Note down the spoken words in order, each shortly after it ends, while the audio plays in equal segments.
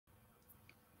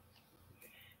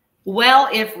Well,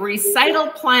 if recital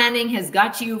planning has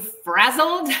got you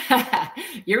frazzled,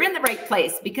 you're in the right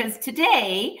place, because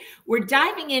today we're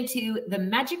diving into the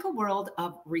magical world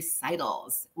of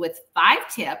recitals with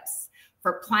 5 tips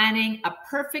for planning a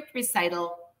perfect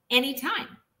recital anytime,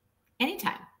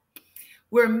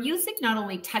 where music not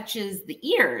only touches the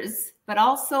ears, but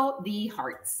also the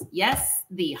hearts. Yes,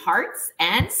 the hearts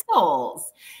and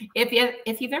souls. If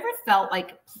you've ever felt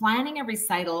like planning a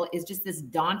recital is just this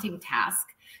daunting task,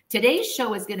 today's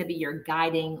show is going to be your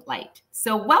guiding light.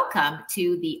 So welcome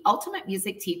to the Ultimate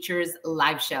Music Teachers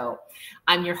live show.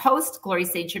 I'm your host, Glory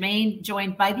St. Germain,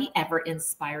 joined by the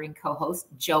ever-inspiring co-host,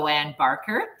 Joanne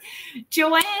Barker.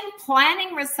 Joanne,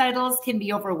 planning recitals can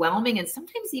be overwhelming and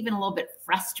sometimes even a little bit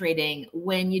frustrating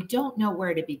when you don't know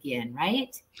where to begin,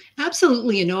 right?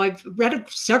 Absolutely. You know, I've read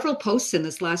several posts in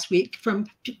this last week from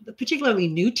particularly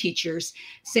new teachers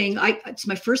saying, it's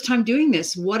my first time doing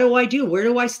this. What do I do? Where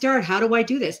do I start? How do I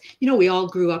do this? You know, we all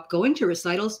grew up going to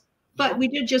recitals, but we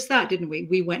did just that, didn't we?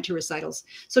 We went to recitals.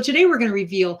 So today we're going to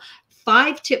reveal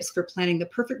 5 tips for planning the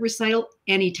perfect recital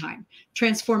anytime,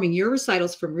 transforming your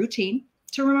recitals from routine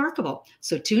to remarkable.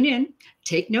 So tune in,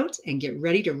 take notes, and get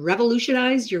ready to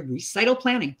revolutionize your recital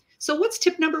planning. So what's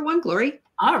tip number 1, Glory?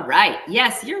 All right.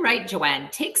 Yes, you're right, Joanne.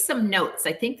 Take some notes.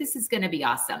 I think this is going to be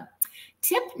awesome.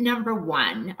 Tip number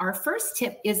 1, our first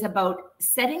tip is about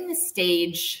setting the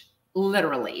stage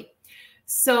literally.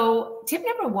 So tip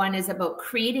number 1 is about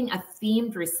creating a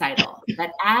themed recital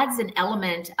that adds an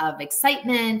element of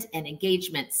excitement and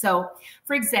engagement. So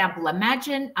for example,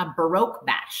 imagine a Baroque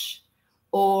bash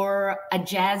or a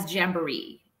jazz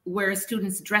jamboree, where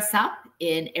students dress up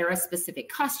in era-specific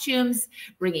costumes,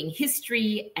 bringing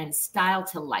history and style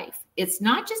to life. It's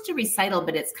not just a recital,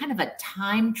 but it's kind of a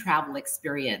time travel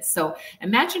experience. So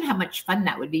imagine how much fun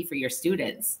that would be for your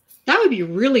students. That would be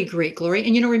really great, Glory.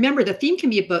 And, you know, remember, the theme can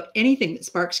be about anything that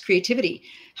sparks creativity.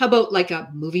 How about like a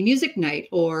movie music night,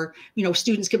 or, you know,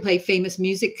 students can play famous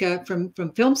music from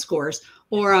film scores,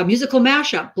 or a musical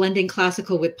mashup, blending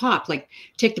classical with pop, like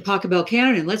take the Pachelbel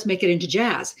canon and let's make it into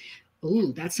jazz.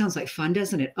 Oh, that sounds like fun,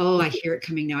 doesn't it? Oh, I hear it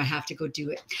coming now. I have to go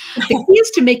do it. The key is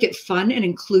to make it fun and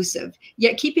inclusive,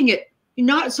 yet keeping it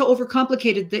not so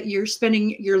overcomplicated that you're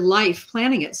spending your life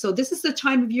planning it. So this is the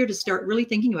time of year to start really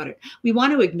thinking about it. We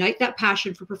want to ignite that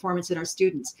passion for performance in our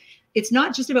students. It's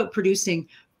not just about producing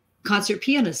concert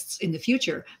pianists in the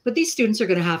future, but these students are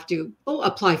going to have to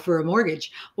apply for a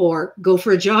mortgage, or go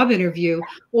for a job interview,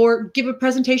 or give a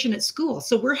presentation at school.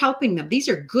 So we're helping them. These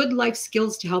are good life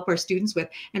skills to help our students with.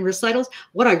 And recitals,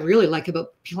 what I really like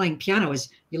about playing piano is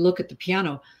you look at the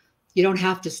piano. You don't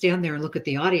have to stand there and look at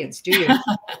the audience, do you?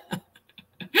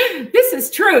 This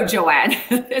is true, Joanne.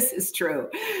 This is true.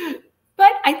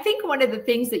 But I think one of the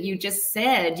things that you just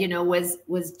said, you know,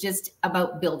 was just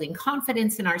about building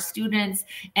confidence in our students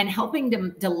and helping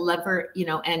them deliver, you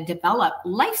know, and develop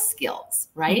life skills,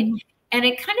 right? Mm-hmm. And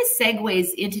it kind of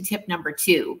segues into tip number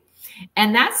 2.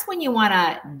 And that's when you want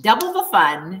to double the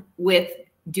fun with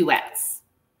duets.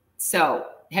 So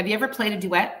have you ever played a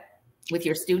duet with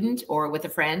your student or with a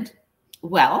friend?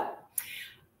 Well,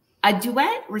 a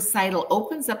duet recital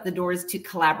opens up the doors to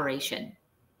collaboration.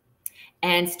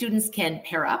 And students can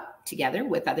pair up together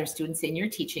with other students in your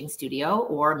teaching studio,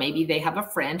 or maybe they have a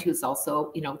friend who's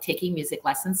also, you know, taking music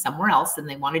lessons somewhere else and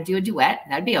they want to do a duet.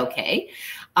 That'd be okay.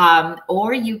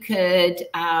 Or you could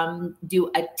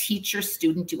do a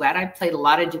teacher-student duet. I've played a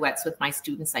lot of duets with my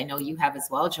students. I know you have as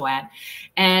well, Joanne.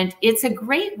 And it's a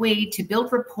great way to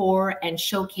build rapport and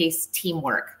showcase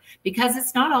teamwork, because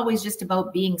it's not always just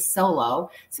about being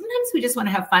solo. Sometimes we just want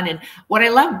to have fun. And what I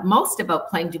love most about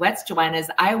playing duets, Joanne,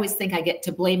 is I always think I get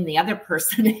to blame the other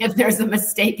person if there's a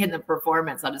mistake in the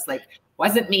performance. I'm just like,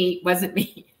 wasn't me.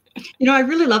 You know, I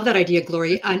really love that idea,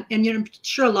 Glory. And you know, I'm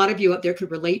sure a lot of you out there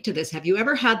could relate to this. Have you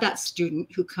ever had that student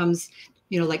who comes,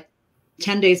 you know, like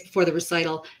 10 days before the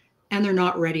recital and they're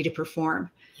not ready to perform?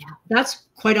 Yeah. That's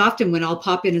quite often when I'll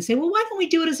pop in and say, well, why don't we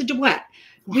do it as a duet?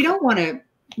 Yeah. We don't want to,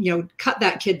 you know, cut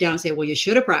that kid down and say, well, you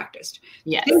should have practiced.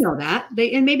 Yes. They know that.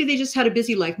 And maybe they just had a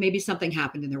busy life. Maybe something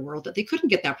happened in their world that they couldn't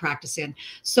get that practice in.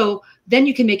 So then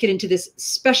you can make it into this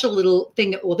special little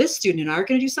thing that, well, this student and I are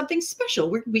going to do something special.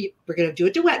 We're going to do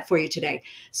a duet for you today.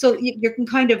 So you can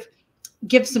kind of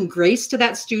give some grace to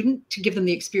that student to give them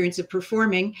the experience of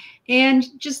performing, and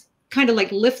just kind of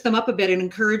like lift them up a bit and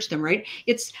encourage them, right?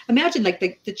 It's, imagine like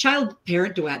the child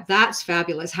parent duet. That's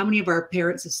fabulous. How many of our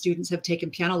parents and students have taken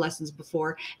piano lessons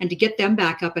before, and to get them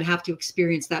back up and have to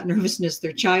experience that nervousness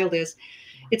their child is.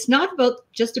 It's not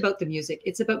just about the music.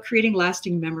 It's about creating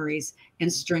lasting memories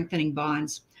and strengthening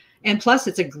bonds. And plus,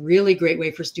 it's a really great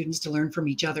way for students to learn from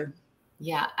each other.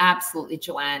 Yeah, absolutely,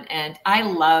 Joanne. And I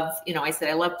love, I said,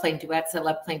 I love playing duets. I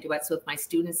love playing duets with my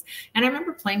students. And I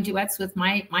remember playing duets with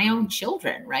my own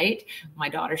children, right? My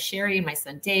daughter, Sherry, and my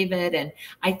son, David. And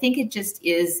I think it just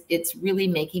is, it's really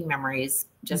making memories.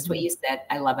 Just what you said.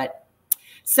 I love it.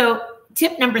 So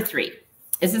tip number 3,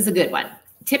 this is a good one.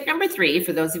 Tip number 3,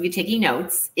 for those of you taking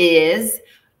notes, is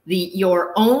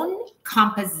your own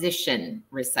composition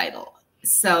recital.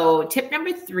 So tip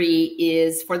number 3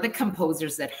 is for the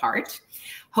composers at heart,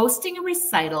 hosting a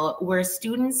recital where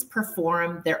students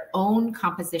perform their own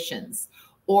compositions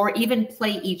or even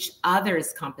play each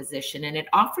other's composition. And it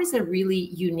offers a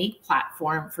really unique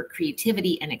platform for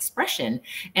creativity and expression.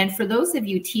 And for those of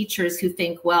you teachers who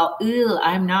think, well,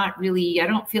 I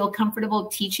don't feel comfortable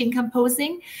teaching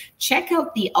composing, check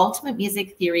out the Ultimate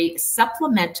Music Theory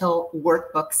Supplemental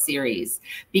Workbook series,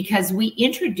 because we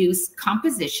introduce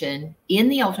composition in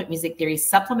the Ultimate Music Theory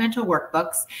Supplemental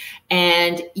Workbooks,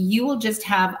 and you will just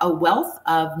have a wealth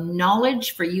of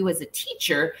knowledge for you as a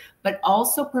teacher, but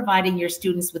also providing your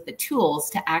students with the tools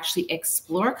to actually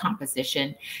explore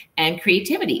composition and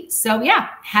creativity. So yeah,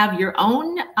 have your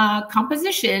own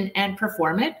composition and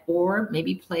perform it, or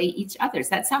maybe play each other's.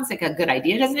 That sounds like a good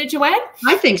idea, doesn't it, Joanne?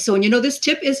 I think so. And this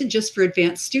tip isn't just for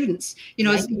advanced students.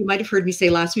 As you might have heard me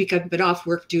say last week, I've been off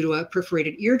work due to a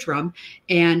perforated eardrum,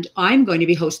 and I'm going to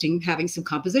be having some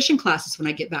composition classes when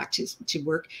I get back to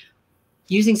work.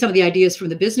 Using some of the ideas from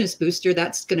the Business Booster,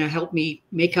 that's going to help me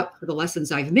make up for the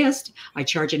lessons I've missed. I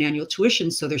charge an annual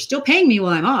tuition, so they're still paying me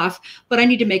while I'm off, but I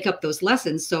need to make up those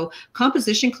lessons. So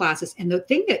composition classes, and the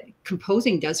thing that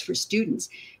composing does for students,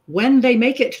 when they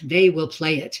make it, they will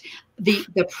play it.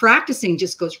 The practicing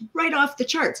just goes right off the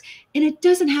charts, and it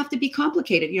doesn't have to be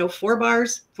complicated. 4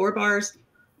 bars.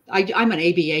 I'm an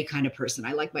ABA kind of person.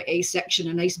 I like my A section,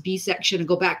 a nice B section, and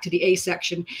go back to the A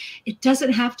section. It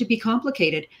doesn't have to be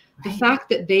complicated. The fact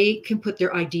that they can put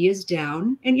their ideas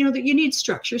down, and that you need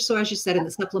structure. So as you said in the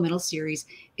supplemental series,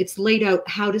 it's laid out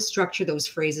how to structure those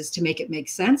phrases to make it make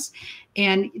sense.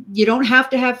 And you don't have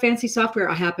to have fancy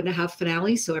software. I happen to have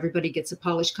Finale, so everybody gets a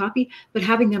polished copy, but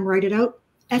having them write it out,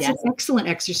 that's an excellent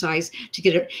exercise to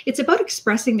get it. It's about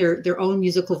expressing their own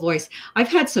musical voice. I've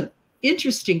had some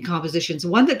interesting compositions.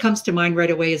 One that comes to mind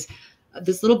right away is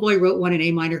this little boy wrote one in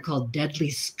A minor called Deadly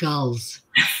Skulls.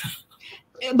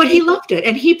 But he loved it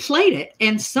and he played it.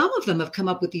 And some of them have come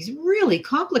up with these really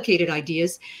complicated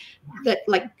ideas that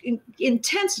like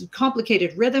intense,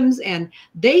 complicated rhythms, and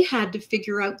they had to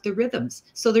figure out the rhythms.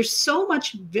 So there's so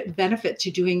much benefit to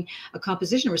doing a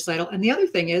composition recital. And the other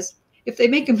thing is, if they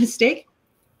make a mistake,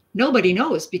 nobody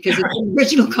knows because it's an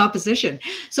original composition.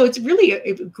 So it's really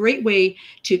a great way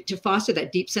to foster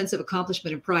that deep sense of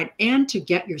accomplishment and pride, and to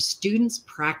get your students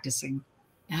practicing.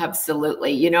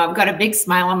 Absolutely. I've got a big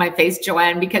smile on my face,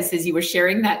 Joanne, because as you were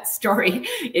sharing that story,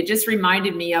 it just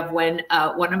reminded me of when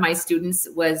one of my students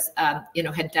was,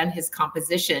 had done his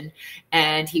composition,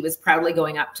 and he was proudly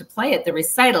going up to play at the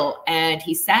recital, and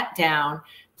he sat down,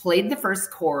 played the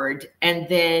first chord, and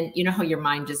then you know how your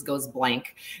mind just goes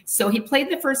blank. So he played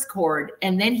the first chord,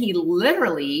 and then he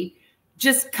literally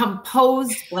just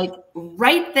composed like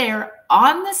right there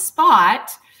on the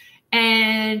spot,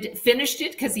 and finished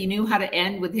it because he knew how to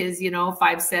end with his,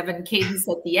 5/7 cadence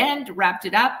at the end, wrapped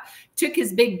it up, took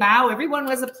his big bow. Everyone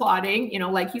was applauding,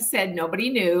 like you said, nobody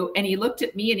knew. And he looked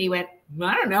at me and he went,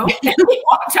 I don't know. And he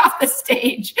walked off the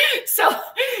stage. So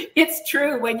it's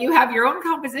true. When you have your own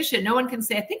composition, no one can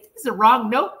say, I think there's a wrong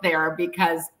note there,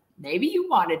 because maybe you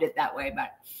wanted it that way.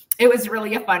 But it was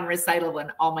really a fun recital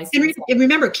when all my students. And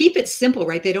remember, keep it simple,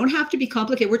 right? They don't have to be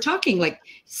complicated. We're talking like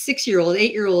 6-year-old,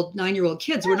 8-year-old, 9-year-old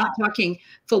kids. We're not talking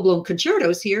full-blown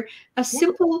concertos here. A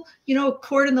simple,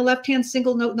 chord in the left hand,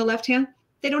 single note in the left hand.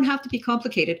 They don't have to be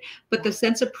complicated, but the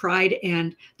sense of pride,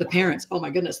 and the parents, oh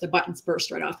my goodness, the buttons burst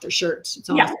right off their shirts.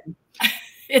 It's awesome.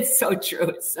 It's so true.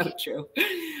 It's so true.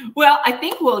 Well, I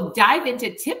think we'll dive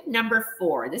into tip number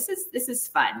 4. This is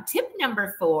fun. Tip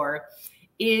number 4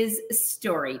 is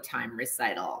story time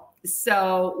recital.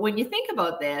 So when you think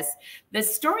about this, the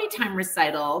story time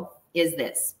recital is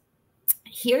this.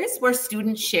 Here's where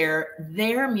students share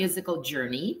their musical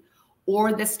journey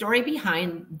or the story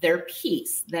behind their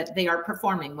piece that they are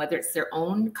performing, whether it's their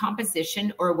own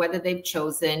composition or whether they've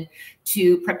chosen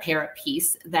to prepare a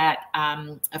piece that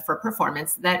for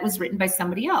performance that was written by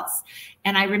somebody else.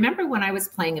 And I remember when I was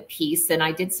playing a piece and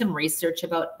I did some research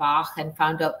about Bach and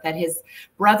found out that his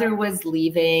brother was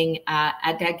leaving,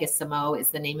 Adagissimo is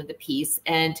the name of the piece.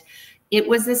 And it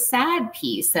was a sad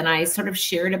piece. And I sort of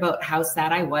shared about how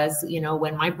sad I was, you know,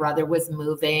 when my brother was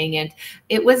moving, and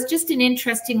it was just an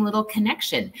interesting little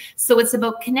connection. So it's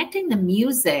about connecting the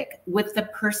music with the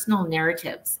personal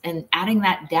narratives and adding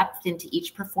that depth into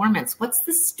each performance. What's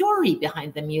the story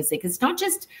behind the music? It's not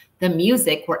just the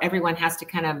music where everyone has to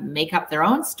kind of make up their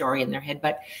own story in their head,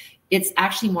 but it's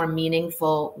actually more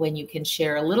meaningful when you can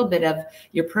share a little bit of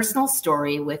your personal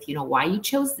story with, you know, why you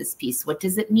chose this piece. What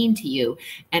does it mean to you?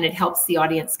 And it helps the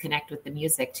audience connect with the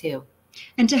music too.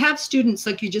 And to have students,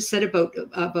 like you just said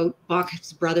about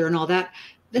Bach's brother and all that,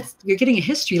 you're getting a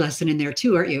history lesson in there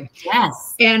too, aren't you?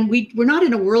 Yes. And we're not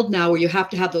in a world now where you have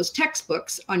to have those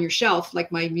textbooks on your shelf,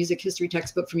 like my music history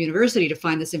textbook from university, to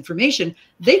find this information.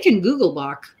 They can Google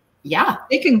Bach. Yeah.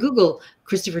 They can Google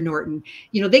Christopher Norton.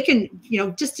 You know, they can, you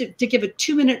know, just to give a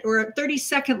 2-minute or a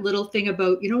 30-second little thing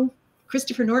about, you know,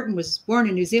 Christopher Norton was born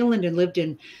in New Zealand and lived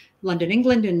in London,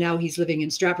 England, and now he's living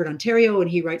in Stratford, Ontario, and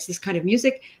he writes this kind of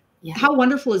music. Yeah. How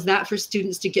wonderful is that for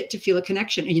students to get to feel a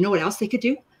connection? And you know what else they could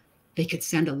do? They could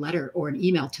send a letter or an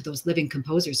email to those living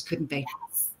composers, couldn't they?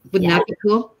 Yes. Wouldn't that be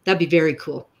cool? That'd be very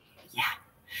cool. Yeah.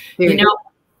 Very cool.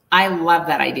 I love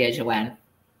that idea, Joanne.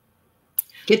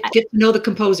 Get to know the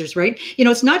composers, right? You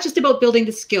know, it's not just about building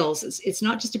the skills. It's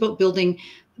not just about building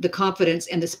the confidence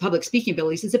and this public speaking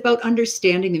abilities. It's about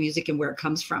understanding the music and where it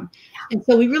comes from. Yeah. And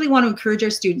so we really want to encourage our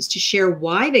students to share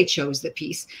why they chose the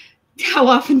piece. How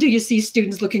often do you see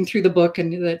students looking through the book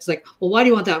and it's like, well, why do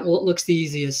you want that? Well, it looks the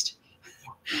easiest.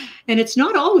 And it's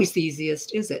not always the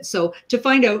easiest, is it? So to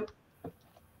find out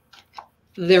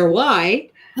their why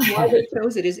they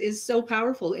chose it is so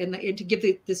powerful, and to give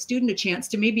the student a chance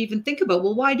to maybe even think about,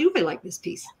 well, why do I like this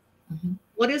piece? Mm-hmm.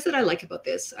 What is it I like about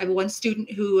this? I have one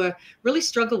student who really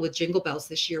struggled with Jingle Bells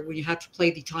this year, when you have to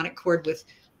play the tonic chord with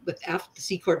F, the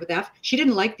C chord with F. She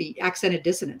didn't like the accented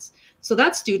dissonance. So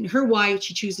that student, her why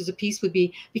she chooses a piece would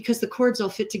be because the chords all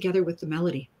fit together with the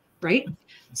melody, right?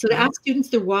 So to ask students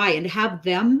their why and to have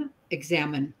them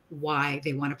examine why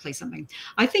they want to play something,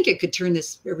 I think it could turn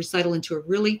this recital into a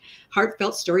really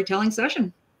heartfelt storytelling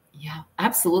session. Yeah,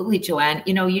 absolutely, Joanne.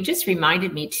 You know, you just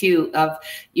reminded me too of,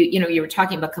 you know, you were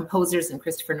talking about composers and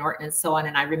Christopher Norton and so on.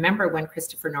 And I remember when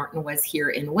Christopher Norton was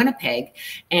here in Winnipeg,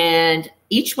 and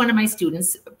each one of my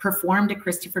students performed a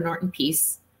Christopher Norton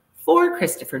piece for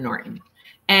Christopher Norton.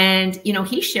 And, you know,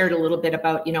 he shared a little bit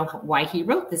about, you know, why he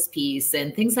wrote this piece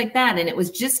and things like that. And it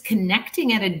was just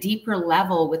connecting at a deeper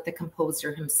level with the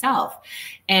composer himself.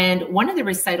 And one of the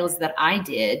recitals that I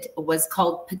did was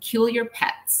called Peculiar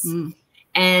Pets. Mm.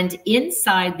 And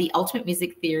inside the Ultimate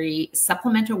Music Theory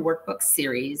Supplemental Workbook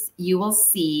series, you will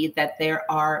see that there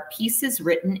are pieces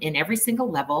written in every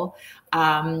single level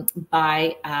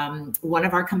by one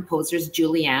of our composers,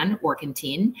 Julianne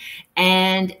Orkentine,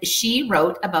 and she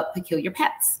wrote about peculiar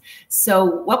pets. So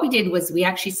what we did was we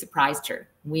actually surprised her.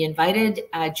 We invited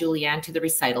Julianne to the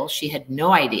recital. She had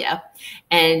no idea.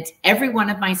 And every one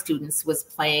of my students was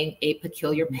playing a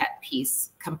peculiar pet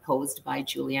piece composed by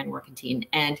Julianne Orkentine.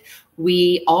 And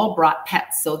we all brought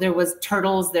pets. So there was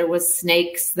turtles, there was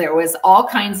snakes, there was all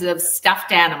kinds of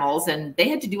stuffed animals. And they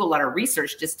had to do a lot of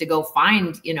research just to go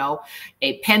find, you know,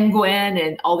 a penguin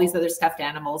and all these other stuffed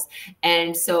animals.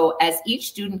 And so as each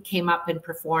student came up and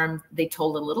performed, they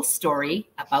told a little story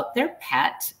about their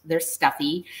pet, their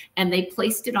stuffy, and they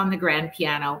placed it on the grand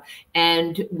piano.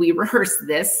 And we rehearsed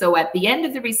this. So at the end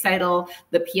of the recital,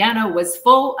 the piano was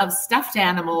full of stuffed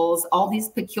animals, all these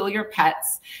peculiar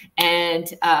pets.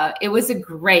 And it was a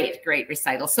great, great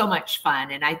recital. So much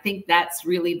fun. And I think that's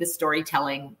really the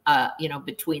storytelling, you know,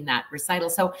 between that recital.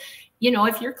 So, you know,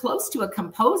 if you're close to a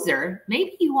composer,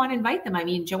 maybe you want to invite them. I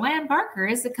mean, Joanne Barker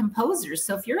is a composer.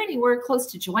 So if you're anywhere close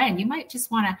to Joanne, you might just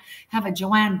want to have a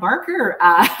Joanne Barker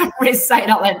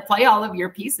recital and play all of your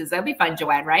pieces. That'd be fun,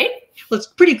 Joanne, right? Well, it's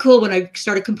pretty cool when I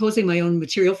started composing my own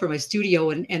material for my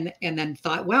studio and then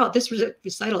thought, wow, this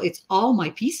recital, it's all my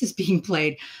pieces being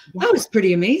played. Yeah. That was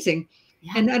pretty amazing.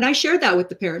 Yeah. And I shared that with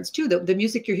the parents too. The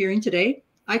music you're hearing today,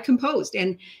 I composed.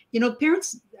 And, you know,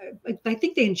 parents, I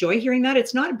think they enjoy hearing that.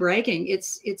 It's not bragging.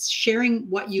 It's sharing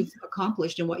what you've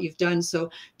accomplished and what you've done.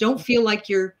 So don't feel like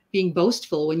you're being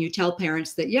boastful when you tell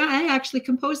parents that, yeah, I actually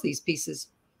composed these pieces.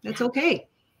 That's okay.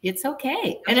 It's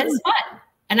okay. And it's fun.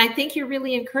 And I think you're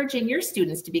really encouraging your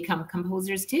students to become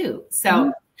composers too.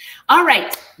 So, all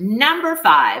right, number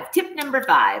 5, tip number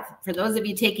 5, for those of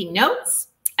you taking notes,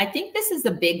 I think this is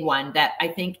a big one that I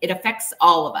think it affects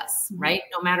all of us, right?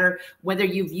 No matter whether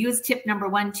you've used tip number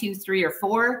 1, 2, 3, or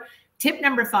 4, tip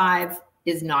number 5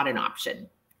 is not an option.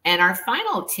 And our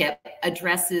final tip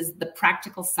addresses the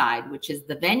practical side, which is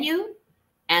the venue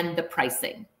and the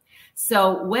pricing.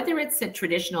 So whether it's a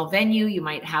traditional venue, you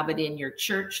might have it in your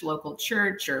church, local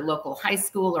church or local high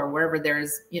school or wherever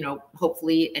there's,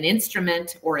 hopefully an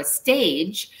instrument or a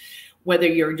stage, whether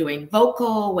you're doing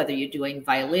vocal, whether you're doing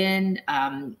violin,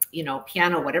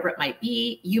 piano, whatever it might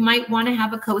be, you might want to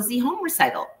have a cozy home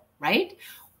recital, right?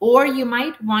 Or you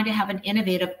might want to have an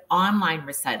innovative online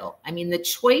recital. I mean, the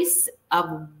choice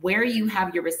of where you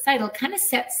have your recital kind of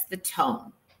sets the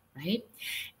tone, right?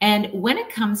 And when it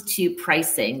comes to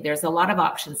pricing, there's a lot of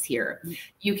options here.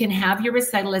 You can have your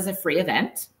recital as a free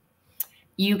event.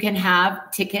 You can have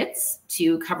tickets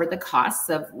to cover the costs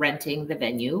of renting the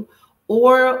venue.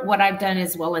 Or what I've done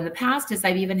as well in the past is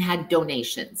I've even had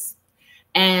donations.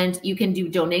 And you can do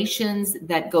donations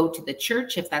that go to the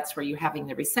church if that's where you're having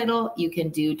the recital. You can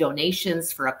do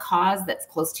donations for a cause that's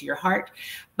close to your heart.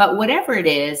 But whatever it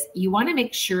is, you want to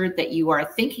make sure that you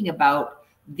are thinking about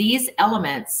these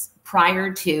elements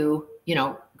prior to,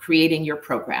 creating your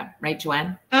program. Right,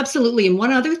 Joanne? Absolutely. And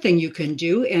one other thing you can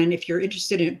do, and if you're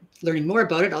interested in learning more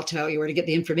about it, I'll tell you where to get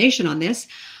the information on this.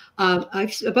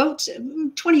 About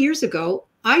 20 years ago,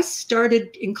 I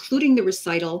started including the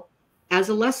recital as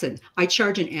a lesson. I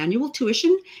charge an annual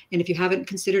tuition. And if you haven't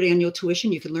considered annual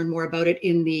tuition, you can learn more about it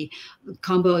in the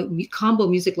combo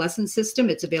music lesson system.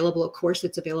 It's available, of course,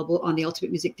 it's available on the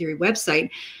Ultimate Music Theory website.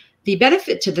 The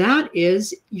benefit to that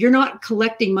is you're not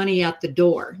collecting money at the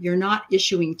door. You're not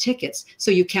issuing tickets.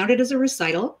 So you count it as a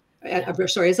recital.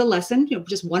 As a lesson,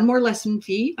 just one more lesson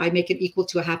fee. I make it equal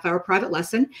to a half-hour private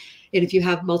lesson. And if you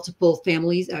have multiple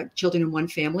families, children in one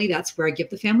family, that's where I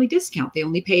give the family discount. They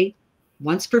only pay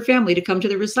once per family to come to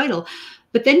the recital,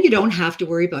 but then you don't have to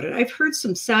worry about it. I've heard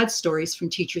some sad stories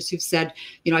from teachers who've said,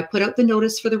 I put out the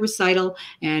notice for the recital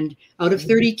and out of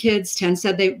 30 kids, 10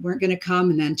 said they weren't going to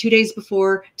come. And then 2 days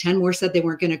before, 10 more said they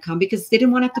weren't going to come because they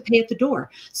didn't want to have to pay at the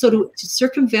door. So to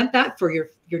circumvent that for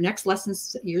your next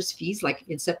lesson's year's fees, like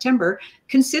in September,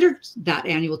 consider that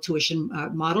annual tuition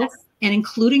model and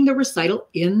including the recital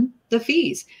in the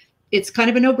fees. It's kind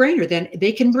of a no-brainer. Then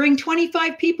they can bring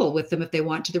 25 people with them if they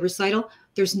want to the recital.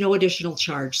 There's no additional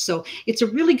charge. So it's a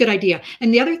really good idea.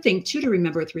 And the other thing too to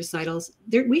remember with recitals,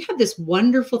 we have this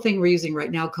wonderful thing we're using right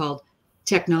now called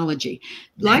technology.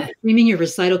 Live streaming your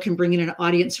recital can bring in an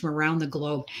audience from around the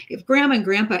globe. If grandma and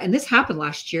grandpa, and this happened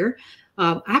last year,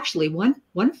 actually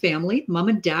one family, mom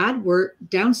and dad, were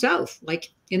down south, like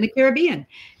in the Caribbean.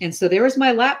 And so there was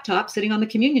my laptop sitting on the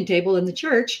communion table in the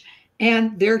church,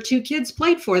 and their 2 kids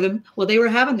played for them while they were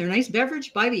having their nice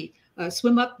beverage by the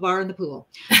swim up bar in the pool.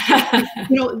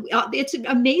 It's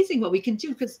amazing what we can do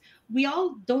because we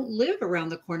all don't live around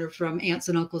the corner from aunts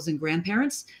and uncles and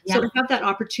grandparents. Yeah. So to have that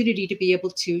opportunity to be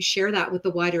able to share that with the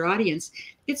wider audience,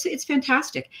 it's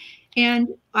fantastic. And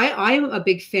I am a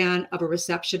big fan of a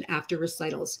reception after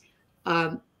recitals.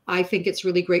 I think it's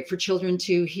really great for children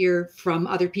to hear from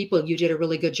other people. You did a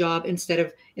really good job, instead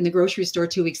of in the grocery store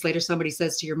 2 weeks later, somebody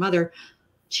says to your mother,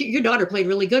 your daughter played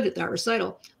really good at that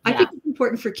recital. Yeah. I think it's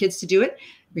important for kids to do it.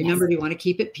 Remember, we want to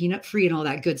keep it peanut free and all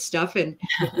that good stuff, and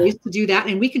ways to do that.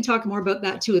 And we can talk more about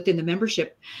that too within the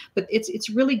membership. But it's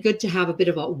really good to have a bit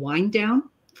of a wind down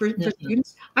for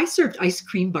students. I served ice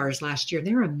cream bars last year.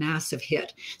 They're a massive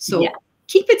hit. So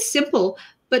keep it simple,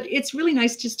 but it's really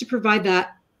nice just to provide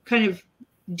that kind of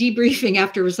debriefing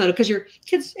after recital, because your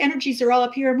kids' energies are all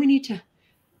up here and we need to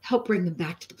help bring them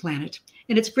back to the planet.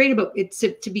 And it's great about it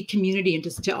to be community and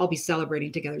just to all be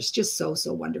celebrating together. It's just so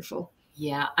wonderful.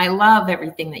 Yeah, I love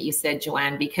everything that you said,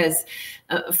 Joanne, because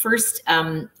first,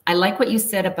 I like what you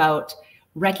said about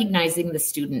recognizing the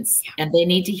students, and they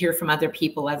need to hear from other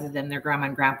people other than their grandma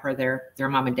and grandpa or their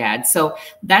mom and dad. So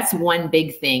that's one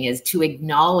big thing, is to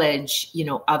acknowledge,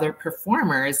 other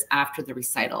performers after the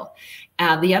recital.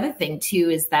 The other thing too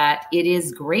is that it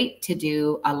is great to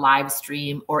do a live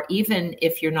stream, or even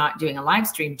if you're not doing a live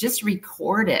stream, just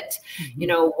record it.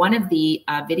 Mm-hmm. One of the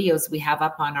videos we have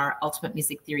up on our Ultimate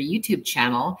Music Theory YouTube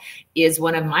channel is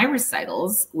one of my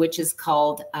recitals, which is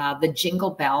called the Jingle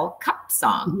Bell Cup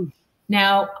Song. Mm-hmm.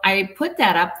 Now, I put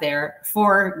that up there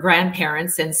for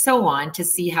grandparents and so on to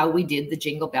see how we did the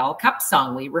Jingle Bell Cup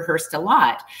Song. We rehearsed a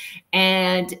lot.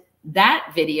 And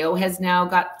that video has now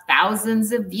got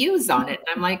thousands of views on it.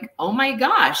 And I'm like, oh my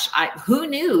gosh, who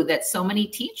knew that so many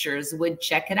teachers would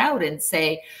check it out and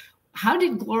say, how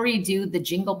did Glory do the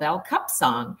Jingle Bell Cup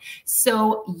Song?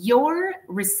 So your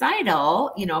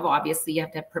recital, obviously you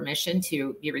have to have permission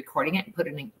to be recording it and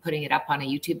putting it up on a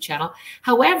YouTube channel.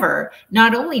 However,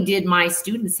 not only did my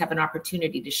students have an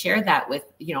opportunity to share that with,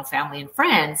 family and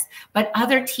friends, but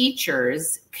other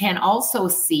teachers can also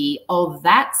see, oh,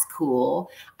 that's cool.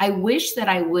 I wish that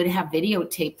I would have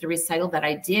videotaped the recital that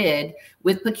I did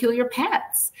with Peculiar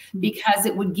Pets, because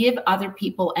it would give other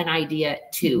people an idea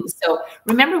too. So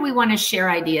remember, we want to share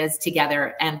ideas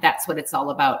together, and that's what it's all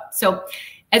about. So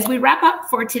as we wrap up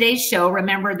for today's show,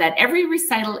 remember that every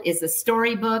recital is a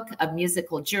storybook of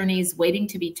musical journeys waiting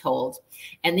to be told.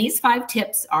 And these 5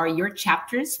 tips are your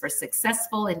chapters for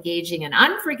successful, engaging, and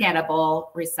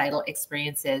unforgettable recital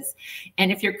experiences.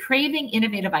 And if you're craving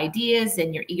innovative ideas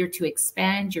and you're eager to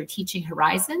expand your teaching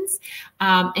horizons,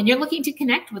 and you're looking to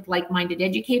connect with like-minded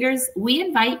educators, we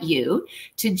invite you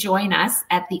to join us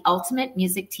at the Ultimate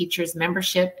Music Teachers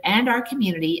membership and our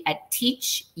community at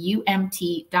teachumt.com,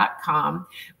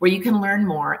 where you can learn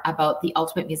more about the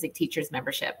Ultimate Music Teachers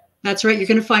membership. That's right. You're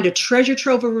going to find a treasure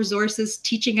trove of resources,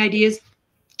 teaching ideas,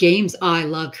 games. I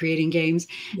love creating games.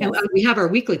 Yes. And we have our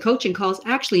weekly coaching calls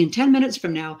actually in 10 minutes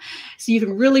from now. So you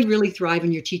can really, really thrive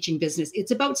in your teaching business.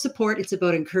 It's about support. It's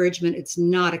about encouragement. It's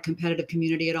not a competitive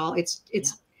community at all.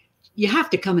 You have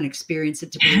to come and experience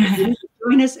it to be.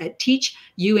 Join us at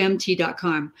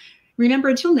teachumt.com. Remember,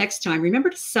 until next time, remember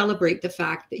to celebrate the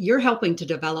fact that you're helping to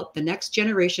develop the next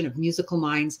generation of musical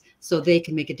minds so they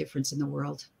can make a difference in the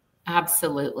world.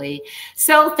 Absolutely.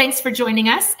 So thanks for joining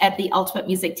us at the Ultimate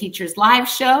Music Teachers live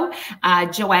show.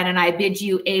 Joanne and I bid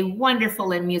you a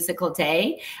wonderful and musical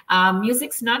day.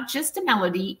 Music's not just a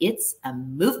melody, it's a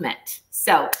movement.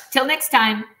 So till next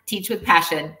time, teach with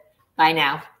passion. Bye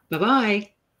now.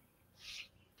 Bye-bye.